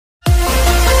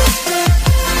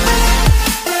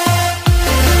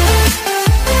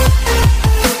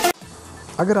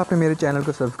अगर आपने मेरे चैनल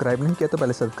को सब्सक्राइब नहीं किया तो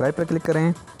पहले सब्सक्राइब पर क्लिक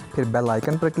करें, फिर बेल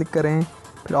आइकन पर क्लिक करें,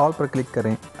 फिर ऑल पर क्लिक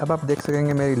करें। अब आप देख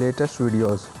सकेंगे मेरी लेटेस्ट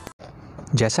वीडियोस।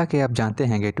 जैसा कि आप जानते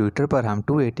हैं कि ट्विटर पर हम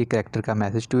 280 कैरेक्टर का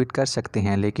मैसेज ट्वीट कर सकते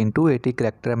हैं, लेकिन 280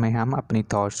 कैरेक्टर में हम अपनी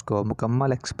थॉट्स को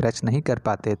मुकम्मल एक्सप्रेस नहीं कर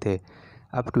पाते थे।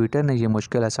 अब ट्विटर ने ये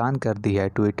मुश्किल आसान कर दी है।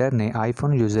 ट्विटर ने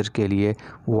आईफोन यूज़र के लिए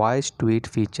वॉइस ट्वीट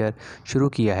फ़ीचर शुरू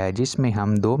किया है, जिसमें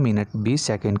हम 2 मिनट 20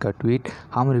 सेकंड का ट्वीट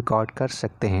हम रिकॉर्ड कर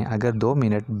सकते हैं। अगर 2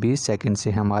 मिनट 20 सेकंड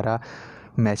से हमारा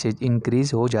मैसेज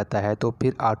इंक्रीज़ हो जाता है तो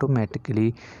फिर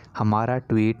ऑटोमेटिकली हमारा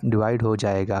ट्वीट डिवाइड हो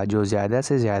जाएगा, जो ज़्यादा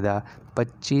से ज़्यादा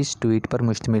 25 ट्वीट पर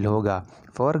मुश्तमिल होगा।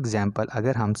 फॉर एग्ज़ाम्पल,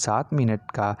 अगर हम 7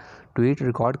 मिनट का ट्वीट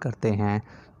रिकॉर्ड करते हैं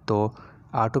तो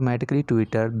ऑटोमेटिकली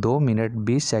ट्विटर 2 मिनट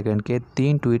 20 सेकंड के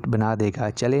 3 ट्वीट बना देगा।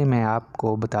 चलिए मैं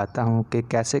आपको बताता हूँ कि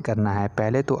कैसे करना है।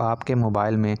 पहले तो आपके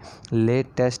मोबाइल में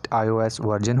लेटेस्ट iOS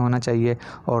वर्जन होना चाहिए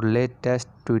और लेटेस्ट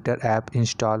ट्विटर ऐप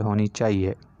इंस्टॉल होनी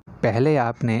चाहिए। पहले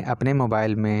आपने अपने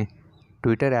मोबाइल में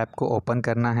ट्विटर ऐप को ओपन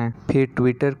करना है, फिर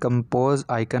ट्विटर कंपोज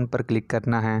आइकन पर क्लिक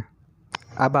करना है।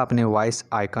 अब आपने वॉइस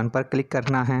आइकन पर क्लिक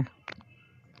करना है।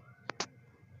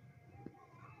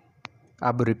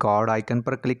 अब रिकॉर्ड आइकन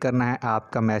पर क्लिक करना है।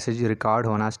 आपका मैसेज रिकॉर्ड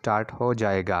होना स्टार्ट हो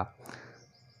जाएगा।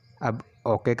 अब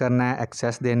ओके करना है,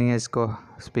 एक्सेस देनी है इसको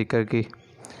स्पीकर की।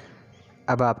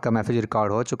 अब आपका मैसेज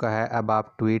रिकॉर्ड हो चुका है। अब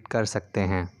आप ट्वीट कर सकते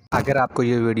हैं। अगर आपको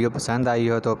ये वीडियो पसंद आई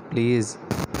हो तो प्लीज़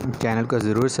चैनल को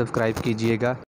ज़रूर सब्सक्राइब कीजिएगा।